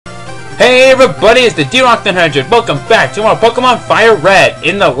Hey everybody, it's the D-Rock100. Welcome back to our Pokemon FireRed.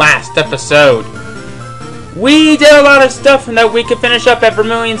 In the last episode, we did a lot of stuff that we could finish up at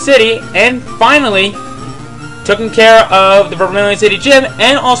Vermilion City, and finally taken care of the Vermilion City gym,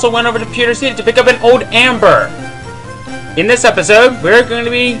 and also went over to Pewter City to pick up an old Amber. In this episode, we're going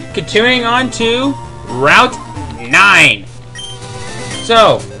to be continuing on to Route 9.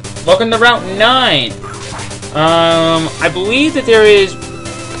 So, welcome to Route 9. I believe that there is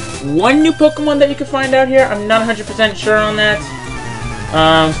one new Pokemon that you can find out here. I'm not 100% sure on that.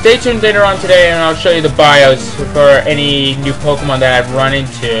 Stay tuned later on today and I'll show you the bios for any new Pokemon that I've run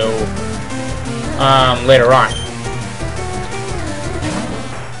into later on.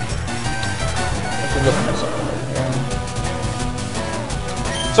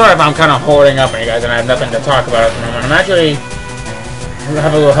 Sorry if I'm kind of holding up on you guys and I have nothing to talk about at the moment. I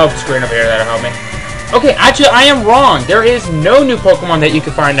have a little help screen over here that'll help me. Okay, actually, I am wrong. There is no new Pokemon that you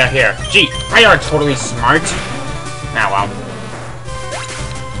can find out here. Gee, I are totally smart. Ah, well.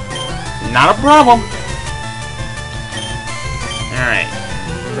 Not a problem. Alright.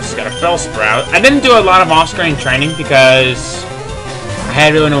 Just got a Bellsprout. I didn't do a lot of off-screen training because I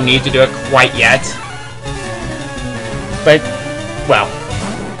had really no need to do it quite yet. But, well.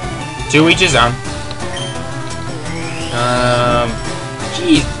 To each his own.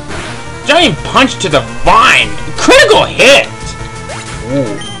 Jeez. Giant punch to the vine! Critical hit!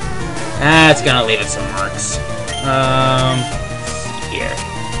 Ooh. That's gonna leave it some marks. Here.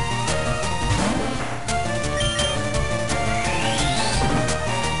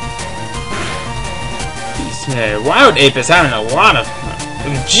 Wild Ape is having a lot of...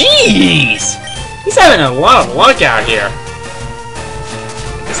 Jeez! He's having a lot of luck out here.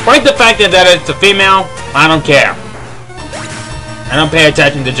 Despite the fact that it's a female, I don't care. I don't pay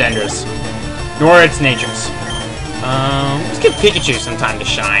attention to genders. Nor its natures. Let's give Pikachu some time to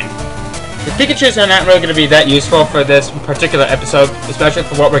shine. The Pikachus are not really going to be that useful for this particular episode, especially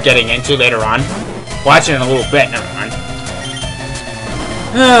for what we're getting into later on. Watch it in a little bit, never mind.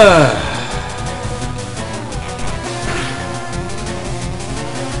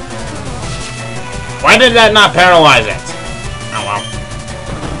 Why did that not paralyze it? Oh well.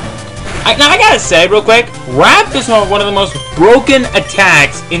 Now I gotta say real quick, Wrap is one of the most broken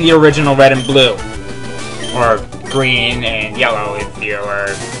attacks in the original Red and Blue. Or green and yellow if you were...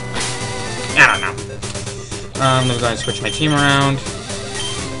 I don't know. Let me go ahead and switch my team around.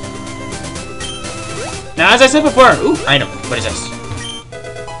 Now as I said before, ooh, item. What is this?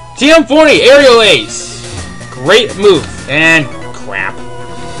 TM40 Aerial Ace! Great move. And crap.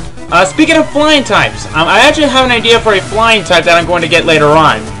 Speaking of flying types, I actually have an idea for a flying type that I'm going to get later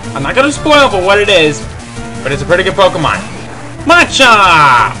on. I'm not going to spoil for what it is, but it's a pretty good Pokemon.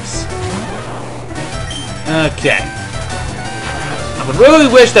 Machops! Okay. I would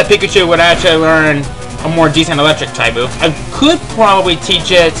really wish that Pikachu would actually learn a more decent electric type move. I could probably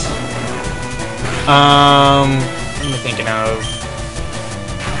teach it... what am I thinking of?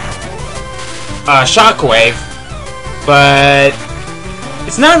 Shockwave. But...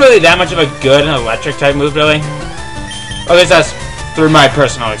 it's not really that much of a good electric type move, really. At least that's through my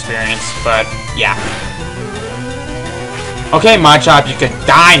personal experience, but yeah. Okay, Machop, you can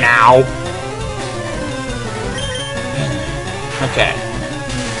die now. Okay.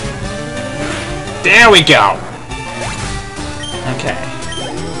 There we go. Okay.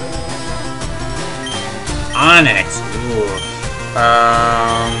 Onyx. Ooh.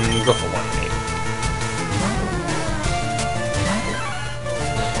 Go for one, maybe.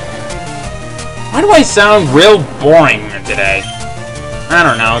 Why do I sound real boring today? I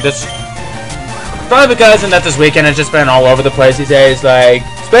don't know, just... probably because that this weekend has just been all over the place these days, like...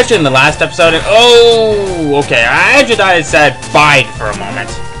 especially in the last episode, and... oh, okay, I actually thought it said bide for a moment.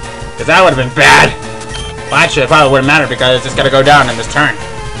 Because that would have been bad. Well, actually, it probably wouldn't matter because it's just gotta go down in this turn.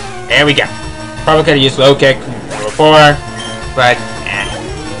 There we go. Probably could have used low kick before, but,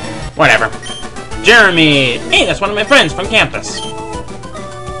 whatever. Jeremy! Hey, that's one of my friends from campus.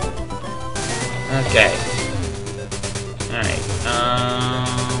 Okay.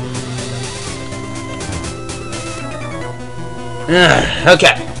 Alright,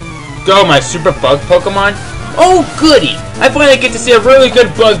 okay. Go, my super bug Pokemon. Oh, goody! I finally get to see a really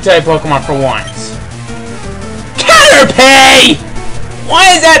good bug-type Pokemon for once. Caterpie!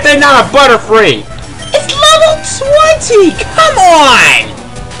 Why is that thing not a Butterfree? It's level 20! Come on!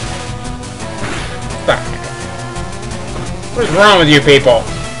 What is wrong with you people?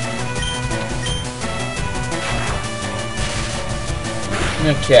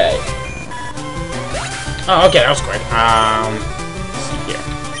 Okay. Oh, okay, that was quick. Let's see here.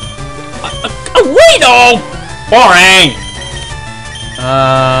 A Weedle! Boring!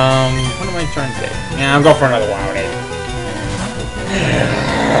 What am I trying to say? Yeah, I'll go for another wild egg.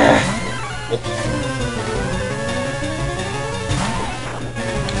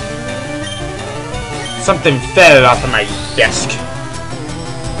 Something fell off of my desk.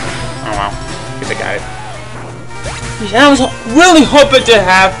 Oh well, guess I got it. I was really hoping to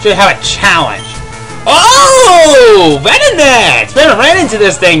have a challenge. Oh, Venonet! We haven't ran into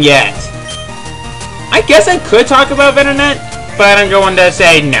this thing yet. I guess I could talk about Venonet, but I'm going to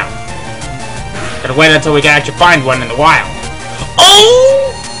say no. Gotta wait until we can actually find one in the wild.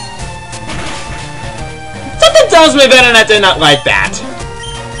 Oh! Something tells me Venonet did not like that.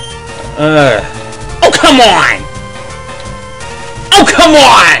 Oh, come on! Oh, come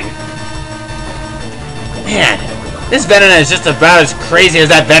on! Man, this Venonet is just about as crazy as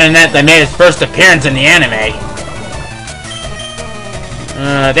that Venonet that made its first appearance in the anime.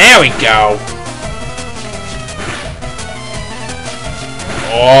 There we go.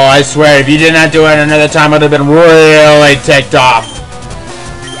 Oh, I swear, if you did not do it another time, I would have been really ticked off.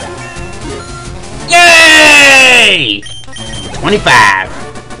 Yay! 25.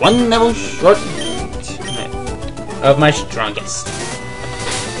 One level short of my strongest.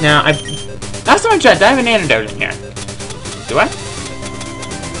 Now, last time I checked, I have an antidote in here. Do I?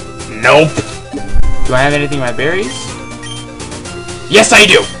 Nope. Do I have anything in my berries? Yes, I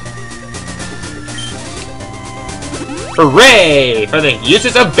do! Hooray! For the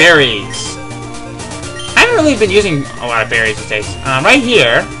uses of berries! I haven't really been using a lot of berries these days. Right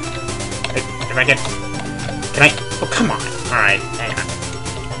here... If I can I... Oh, come on. Alright, hang on.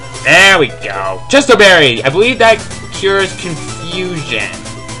 There we go. Just a berry! I believe that cures confusion.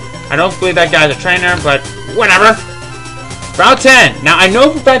 I don't believe that guy's a trainer, but whatever. Route 10. Now, I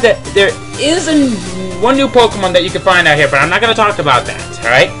know for a fact that there is one new Pokemon that you can find out here, but I'm not going to talk about that,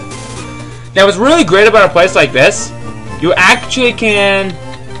 alright? Now, what's really great about a place like this, you actually can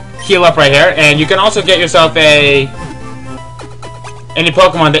heal up right here, and you can also get yourself any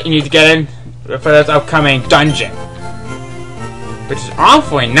Pokemon that you need to get in for this upcoming dungeon. Which is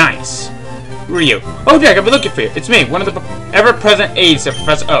awfully nice. Who are you? Oh, Jack, I've been looking for you. It's me, one of the ever-present aides of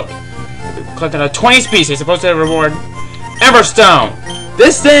Professor Oak. Collected 20 species, supposed to reward Everstone.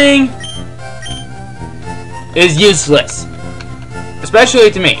 This thing is useless.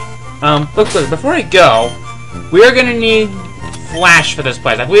 Especially to me. Look, before I go, we are gonna need Flash for this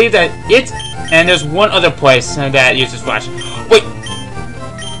place. I believe that and there's one other place that uses Flash. Wait!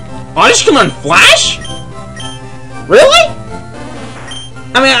 Oddish can learn Flash? Really?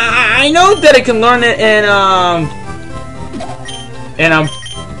 I mean, I know that it can learn it in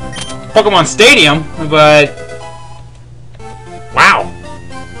Pokemon Stadium, but wow,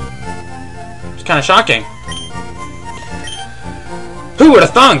 it's kind of shocking. Who would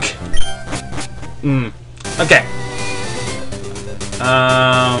have thunk? Okay.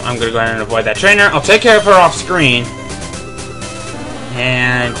 I'm gonna go ahead and avoid that trainer. I'll take care of her off screen.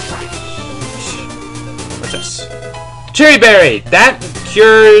 And what's this? Cherry berry. That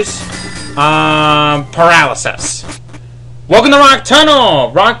cures paralysis. Welcome to Rock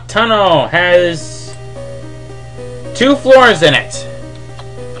Tunnel. Rock Tunnel has 2 floors in it,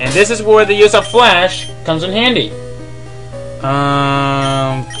 and this is where the use of Flash comes in handy.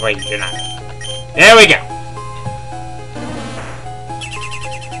 Wait, you're not. There we go.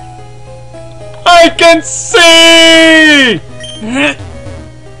 I can see.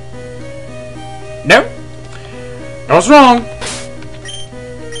 No, I was wrong.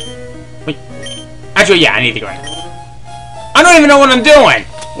 Wait. Actually, yeah, I need to go in. I don't even know what I'm doing.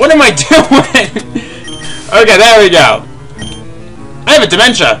 What am I doing? Okay, there we go. I have a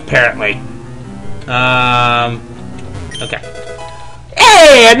dementia, apparently. Okay.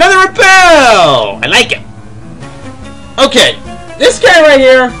 Hey, another repel! I like it. Okay, this guy right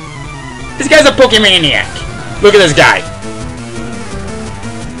here, this guy's a Pokemaniac. Look at this guy.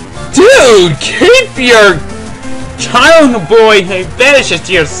 Dude, keep your child boy fetishes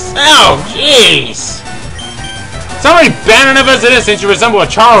to yourself. Jeez. It's already bad enough as it is since you resemble a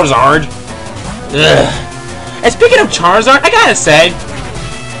Charizard. Ugh. And speaking of Charizard, I gotta say,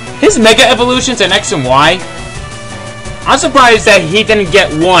 his Mega Evolutions in X and Y, I'm surprised that he didn't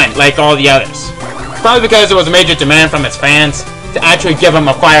get one like all the others. Probably because there was a major demand from his fans to actually give him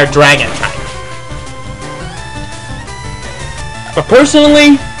a Fire Dragon type. But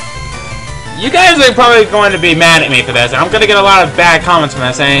personally, you guys are probably going to be mad at me for this. I'm going to get a lot of bad comments from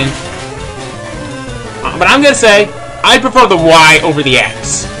this saying... but I'm going to say, I prefer the Y over the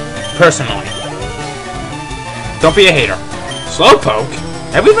X. Personally. Don't be a hater. Slowpoke?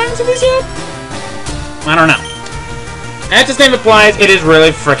 Have we run into these yet? I don't know. As its name implies, it is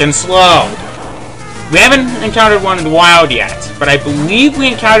really freaking slow. We haven't encountered one in the wild yet, but I believe we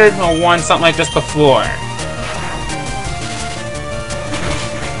encountered one something like this before.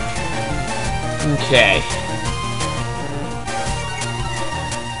 Okay.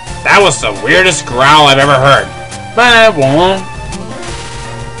 That was the weirdest growl I've ever heard. But I won't.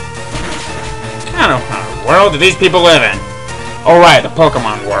 What kind of world do these people live in? Oh right, the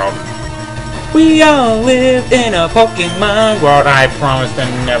Pokemon world. We all live in a Pokemon world. I promise to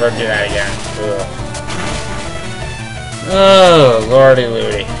never do that again. Ugh. Oh, lordy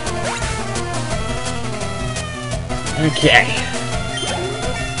lordy. Okay.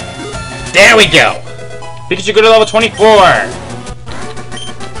 There we go! Pikachu go to level 24!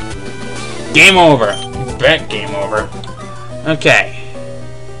 Game over. Bet game over. Okay.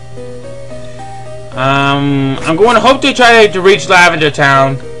 I'm going to hope to try to reach Lavender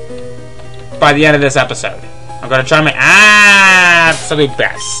Town by the end of this episode. I'm going to try my absolute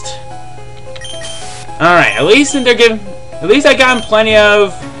best. Alright, at least I got plenty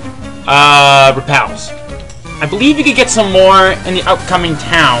of repels. I believe you could get some more in the upcoming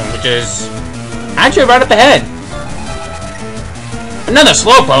town, which is actually right up ahead. Another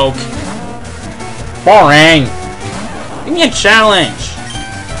Slowpoke. Boring. Give me a challenge.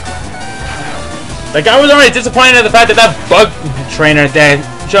 Like, I was already disappointed at the fact that that bug trainer that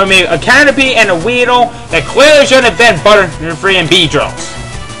showed me a Canopy and a Weedle that clearly shouldn't have been Butterfree and Beedrills.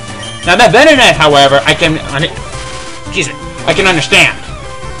 Now that Venonat, however, I can understand.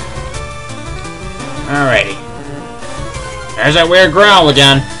 Alrighty. There's that weird growl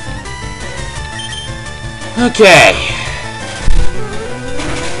again. Okay.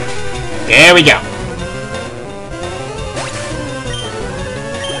 There we go.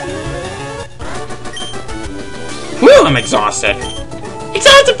 Whew, I'm exhausted.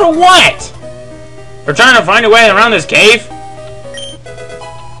 Exhausted for what? For trying to find a way around this cave?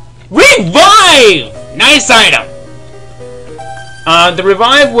 Revive! Nice item. The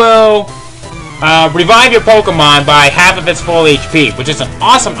revive will revive your Pokemon by half of its full HP, which is an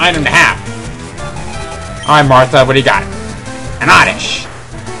awesome item to have. Alright, Martha, what do you got? An Oddish.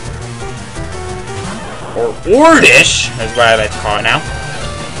 Or Ordish, is what I like to call it now.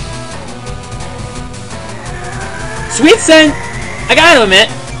 Sweet Scent, I gotta admit,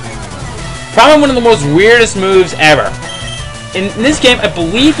 probably one of the most weirdest moves ever. In this game, I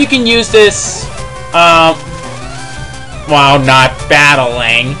believe you can use this, while not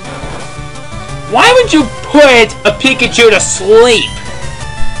battling. Why would you put a Pikachu to sleep?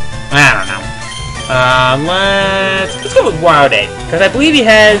 I don't know. Let's go with Wild Egg, because I believe he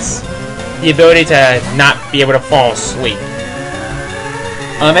has the ability to not be able to fall asleep.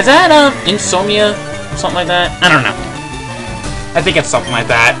 Is that, Insomnia? Something like that? I don't know. I think it's something like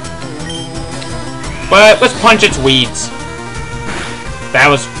that. But let's punch its weeds. That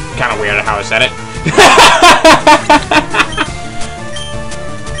was kind of weird how I said it.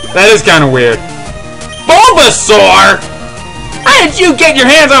 That is kind of weird. Bulbasaur? How did you get your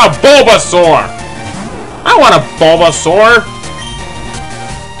hands on a Bulbasaur? I want a Bulbasaur.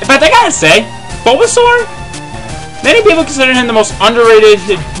 In fact, I gotta say, Bulbasaur? Many people consider him the most underrated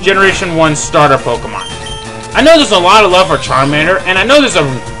Generation 1 starter Pokemon. I know there's a lot of love for Charmander, and I know there's an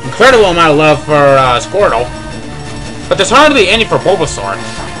incredible amount of love for Squirtle. But there's hardly any for Bulbasaur.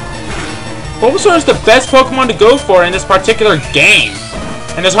 Bulbasaur is the best Pokemon to go for in this particular game.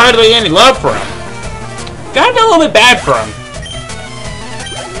 And there's hardly any love for him. Gotta feel a little bit bad for him.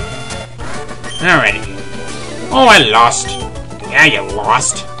 Alrighty. Oh, I lost. Yeah, you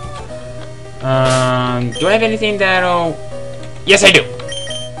lost. Do I have anything that'll... Yes, I do.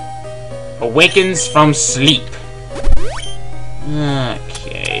 Awakens from sleep.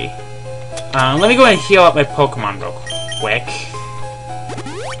 Okay. Let me go ahead and heal up my Pokemon real quick.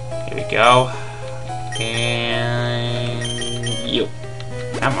 Here we go. And... you.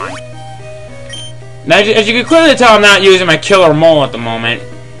 Come on. Now, as you can clearly tell, I'm not using my Killer Mole at the moment,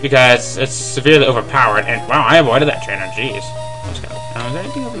 because it's severely overpowered, and wow, I avoided that trainer, jeez. Let's go. Is there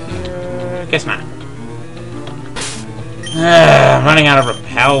anything over here? Guess not. I'm running out of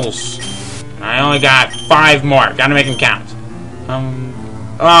repels. I only got 5 more. Gotta make them count.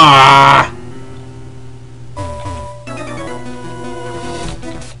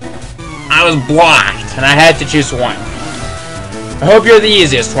 I was blocked, and I had to choose one. I hope you're the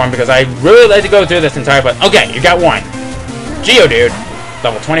easiest one, because I really like to go through this entire place. Okay, you got one. Geodude,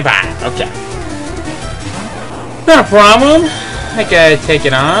 level 25. Okay. Not a problem. I can take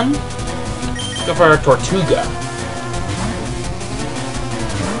it on. Let's go for a Tortuga.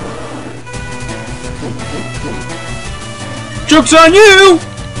 Joke's on you!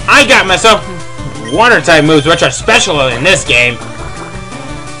 I got myself Water-type moves, which are special in this game.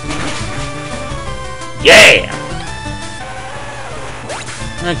 Yeah!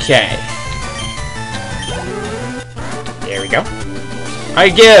 Okay. There we go. I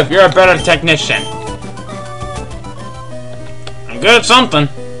give. You're a better technician. I'm good at something.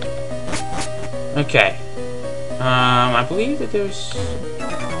 Okay. I believe that there's...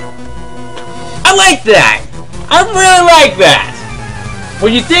 I like that! I really like that!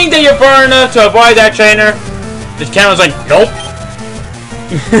 When you think that you're far enough to avoid that trainer, this camera's like, nope.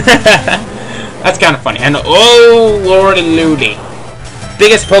 That's kind of funny. And oh, lordy lordy.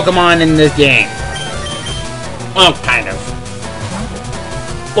 Biggest Pokemon in this game. Well, kind of.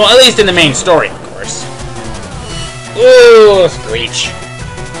 Well, at least in the main story, of course. Ooh, Screech.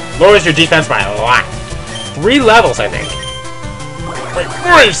 Lowers your defense by a lot. 3 levels, I think. My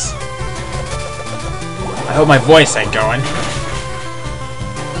voice! I hope my voice ain't going.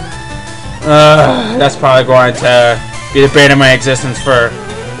 That's probably going to be the bane of my existence for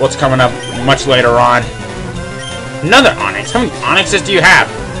what's coming up much later on. Another Onyx. How many Onyxes do you have?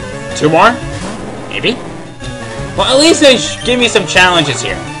 2 more? Maybe? Well, at least they give me some challenges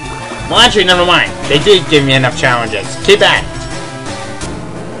here. Well, actually, never mind. They did give me enough challenges. Keep at it.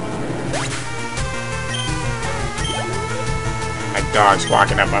 My dog's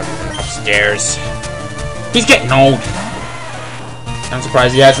walking upstairs. He's getting old. I'm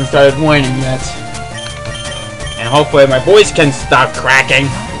surprised he hasn't started whining yet. And hopefully my voice can stop cracking.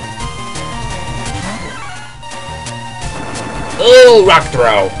 Ooh, rock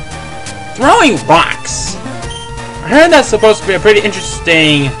throw. Throwing rocks. I heard that's supposed to be a pretty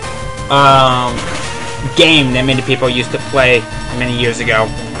interesting game that many people used to play many years ago.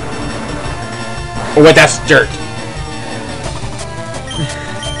 Oh wait, that's dirt.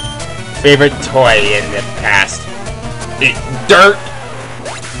 Favorite toy in the past. Dirt.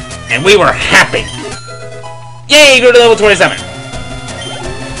 And we were happy. Yay, go to level 27.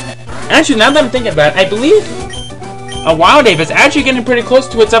 Actually, now that I'm thinking about it, I believe a Wild Ape is actually getting pretty close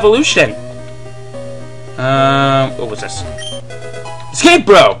to its evolution. What was this? Escape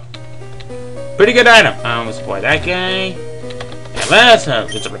Bro! Pretty good item. Let's deploy that guy. And let's a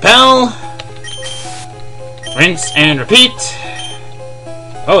repel. Rinse and repeat.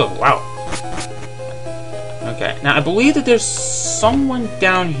 Oh, wow. Okay, now I believe that there's someone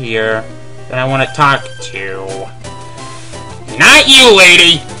down here that I want to talk to. Not you,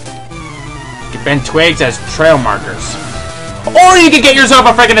 lady! You can bend twigs as trail markers. Or you could get yourself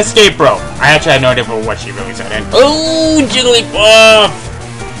a freaking escape rope. I actually had no idea what she really said. And oh, Jigglypuff!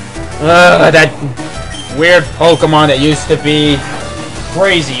 That weird Pokemon that used to be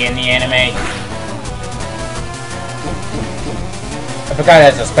crazy in the anime. I forgot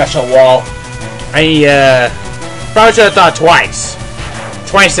it has a special wall. I probably should have thought twice.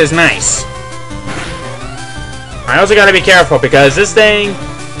 Twice as nice. I also gotta be careful because this thing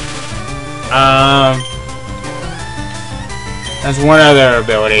has one other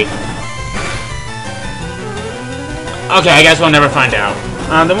ability. Okay, I guess we'll never find out.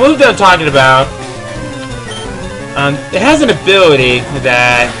 The move that I'm talking about, it has an ability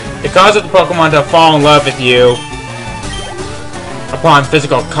that it causes the Pokemon to fall in love with you upon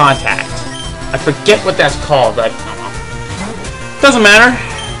physical contact. I forget what that's called, but doesn't matter.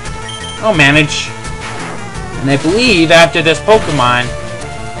 I'll manage. And I believe after this Pokemon,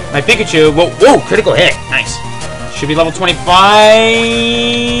 my Pikachu will... Whoa! Critical hit! Nice. Should be level 25...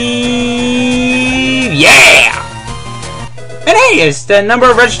 Yeah! And hey, it's the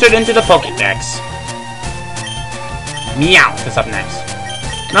number registered into the Pokédex. Meowth is up next.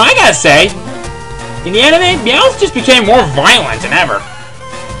 Now, I gotta say, in the anime, Meowth just became more violent than ever.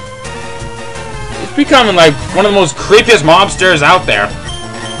 It's becoming like one of the most creepiest mobsters out there.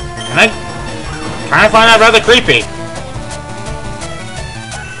 And I kind of find that rather creepy.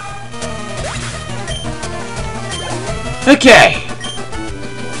 Okay.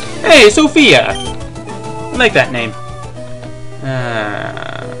 Hey, Sophia. I like that name.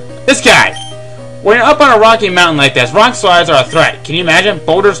 This guy. When you're up on a rocky mountain like this, rock slides are a threat. Can you imagine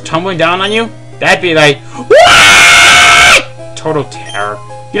boulders tumbling down on you? That'd be like, what? Total terror.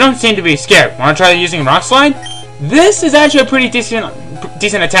 You don't seem to be scared. Want to try using rock slide? This is actually a pretty decent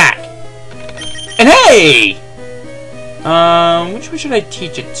attack. And hey! Which one should I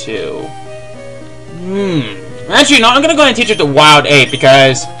teach it to? Actually, no, I'm gonna go ahead and teach it to Wild Ape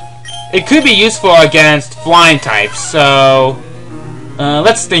because it could be useful against flying types, so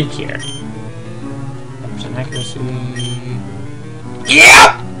let's think here. Accuracy.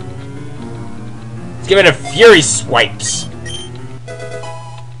 Yep! Let's give it a Fury Swipes.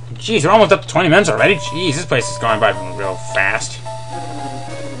 Jeez, we're almost up to 20 minutes already. Jeez, this place is going by real fast.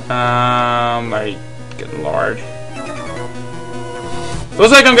 My good lord.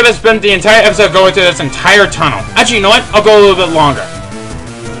 Looks like I'm gonna spend the entire episode going through this entire tunnel. Actually, you know what? I'll go a little bit longer.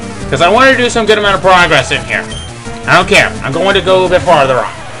 Because I want to do some good amount of progress in here. I don't care. I'm going to go a little bit farther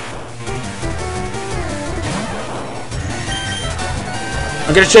on.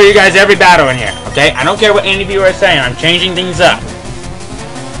 I'm going to show you guys every battle in here, okay? I don't care what any of you are saying. I'm changing things up.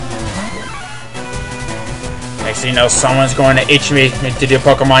 Next thing you know, someone's going to itch me to do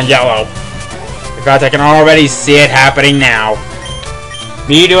Pokemon Yellow. In fact, I can already see it happening now.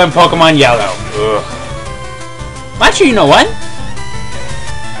 Me doing Pokemon Yellow. Ugh. Well, actually, you know what?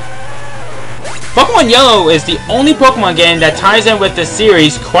 Pokemon Yellow is the only Pokemon game that ties in with the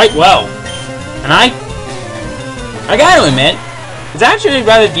series quite well. And I gotta admit, it's actually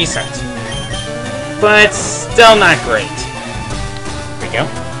rather decent. But still not great. There we go.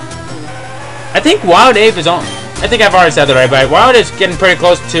 I think Wild Ape is on. I think I've already said that right, but Wild is getting pretty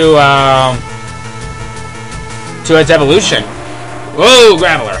close to its evolution. Whoa,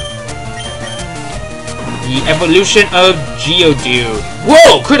 Graveler. The evolution of Geodude.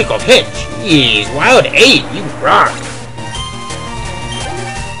 Whoa, critical hit. Jeez, Wild Ape, you rock.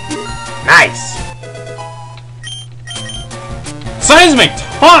 Nice. Seismic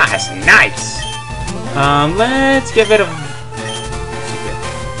Toss, nice. Let's give it a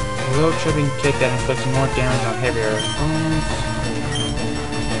low tripping kick that inflicts more damage on heavier opponents.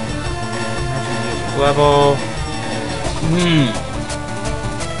 Level.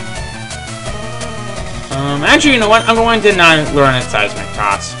 Actually, you know what? I'm going to not learn a Seismic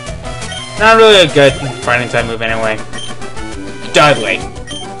Toss. Not really a good fighting type move anyway. Dudley.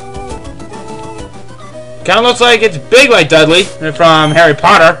 Kind of looks like it's big like Dudley from Harry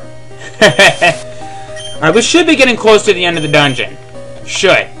Potter. Alright, we should be getting close to the end of the dungeon.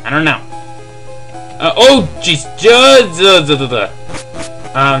 Should. I don't know. Oh, jeez.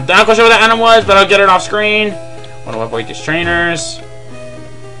 Not quite sure what that item was, but I'll get it off screen. Want to avoid these trainers.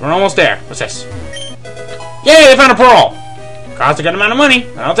 We're almost there. What's this? Yay, they found a pearl! Cost a good amount of money.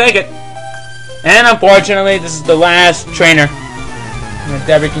 I'll take it. And unfortunately, this is the last trainer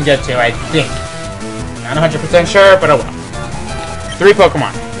that we can get to, I think. Not 100% sure, but oh well. 3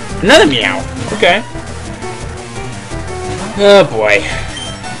 Pokemon. Another Meow. Okay. Oh boy.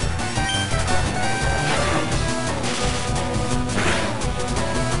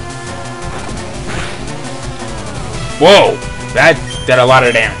 Whoa! That did a lot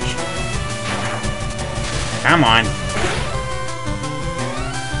of damage. Come on.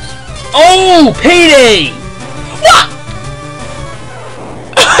 Oh! Payday! What?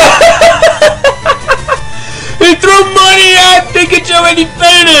 He threw money at Pikachu and he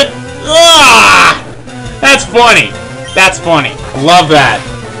fainted! Ah! That's funny. That's funny. Love that.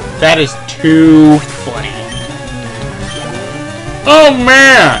 That is too funny. Oh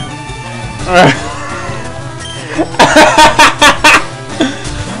man!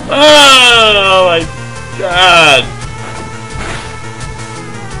 Oh my god.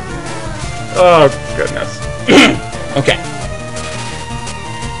 Oh goodness. Okay.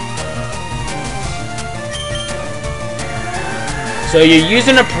 So you're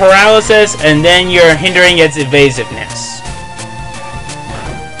using a paralysis and then you're hindering its evasiveness.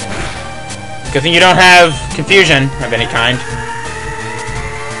 Good thing you don't have confusion of any kind.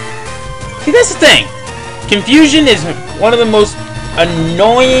 See, that's the thing. Confusion is one of the most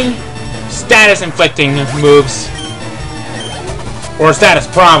annoying status-inflicting moves. Or status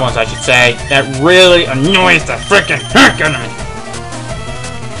problems, I should say. That really annoys the frickin' heck out of me.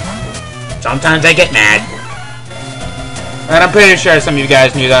 Sometimes I get mad. And I'm pretty sure some of you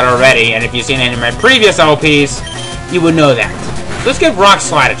guys knew that already, and if you've seen any of my previous LPs, you would know that. Let's give Rock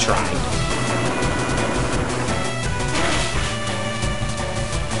Slide a try.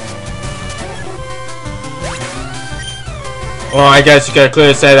 Well, I guess you could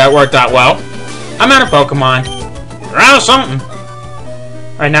clearly say that worked out well. I'm out of Pokemon. You're out of something.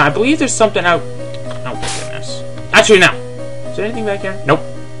 Alright, now I believe there's something out. Oh, goodness. Actually, no. Is there anything back here? Nope.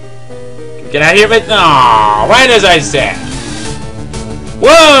 Get out of here, but. Aww, right as I said.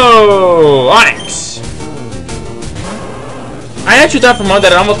 Whoa! Onix! I actually thought for a moment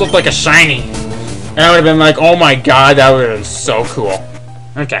that it almost looked like a shiny. And I would have been like, oh my god, that would have been so cool.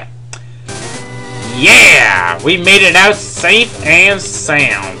 Okay. Yeah! We made it out safe and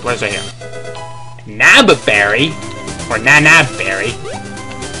sound. Where's it here? Nababerry? Or Nanaberry?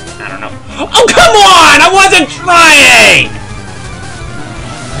 I don't know. Oh, come on! I wasn't trying!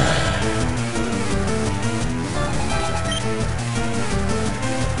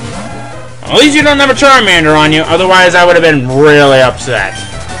 At least you don't have a Charmander on you, otherwise I would have been really upset.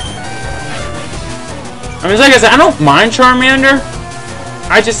 I mean, like I said, I don't mind Charmander.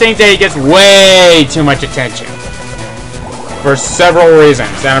 I just think that he gets way too much attention. for several reasons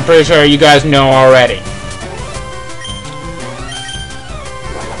that I'm pretty sure you guys know already.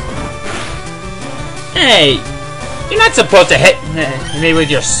 Hey, you're not supposed to hit me with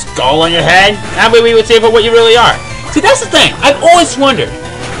your skull on your head. That way we would see for what you really are. See, that's the thing. I've always wondered,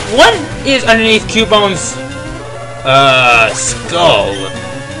 what is underneath Cubone's skull?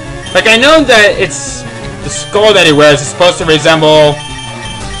 Like, I know that it's the skull that he wears is supposed to resemble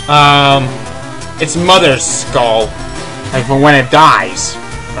its mother's skull, like for when it dies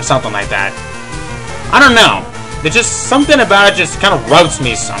or something like that. I don't know. There's just something about it just kind of rubs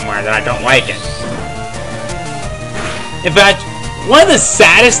me somewhere that I don't like it. In fact, one of the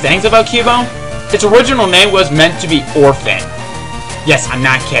saddest things about Cubone, its original name was meant to be Orphan. Yes, I'm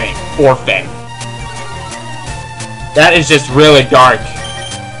not kidding. Orphan. That is just really dark.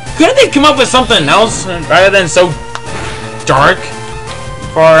 Couldn't they come up with something else rather than so dark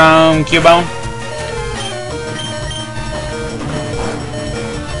for Cubone?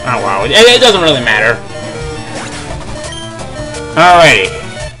 Oh wow, it doesn't really matter. Alrighty.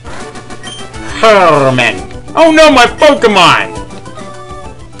 Herman. Oh no, my Pokemon!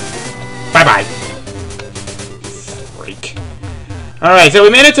 Bye-bye. Freak. Alright, so we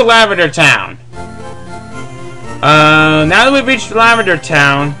made it to Lavender Town. Now that we've reached Lavender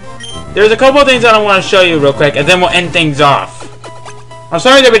Town, there's a couple of things that I want to show you real quick, and then we'll end things off. I'm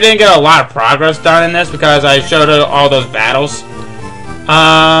sorry that we didn't get a lot of progress done in this, because I showed all those battles.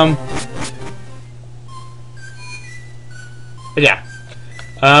 But yeah.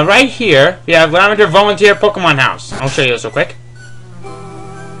 Right here, we have Lavender Volunteer Pokemon House. I'll show you this real quick.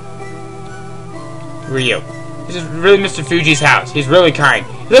 Who are you? This is really Mr. Fuji's house. He's really kind.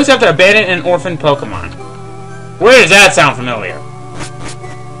 He looks after abandoned and orphaned Pokemon. Where does that sound familiar?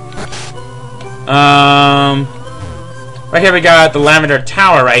 Right here we got the Lavender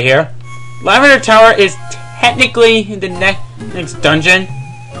Tower right here. Lavender Tower is technically the next dungeon.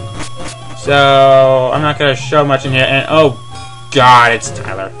 So, I'm not going to show much in here. And, oh God, it's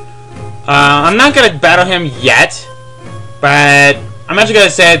Tyler. I'm not going to battle him yet, but I'm actually going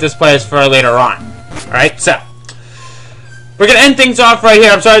to save this place for later on. Alright, so we're going to end things off right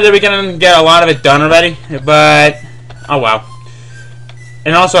here. I'm sorry that we didn't get a lot of it done already, but oh well.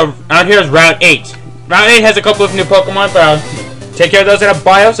 And also, out here is Route 8. Route 8 has a couple of new Pokemon, but I'll take care of those in a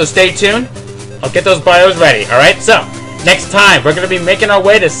bio, so stay tuned. I'll get those bios ready, alright? So, next time, we're going to be making our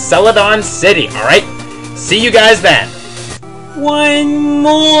way to Celadon City, alright? See you guys then. One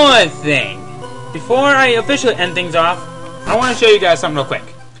more thing. Before I officially end things off, I want to show you guys something real quick.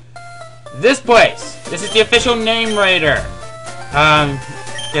 This place. This is the official name raider.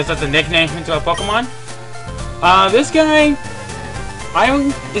 Guess that's a nickname into a Pokemon. This guy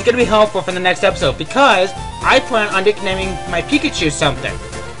is going to be helpful for the next episode because I plan on nicknaming my Pikachu something.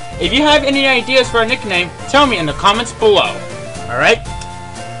 If you have any ideas for a nickname, tell me in the comments below. Alright?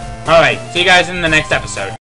 Alright, see you guys in the next episode.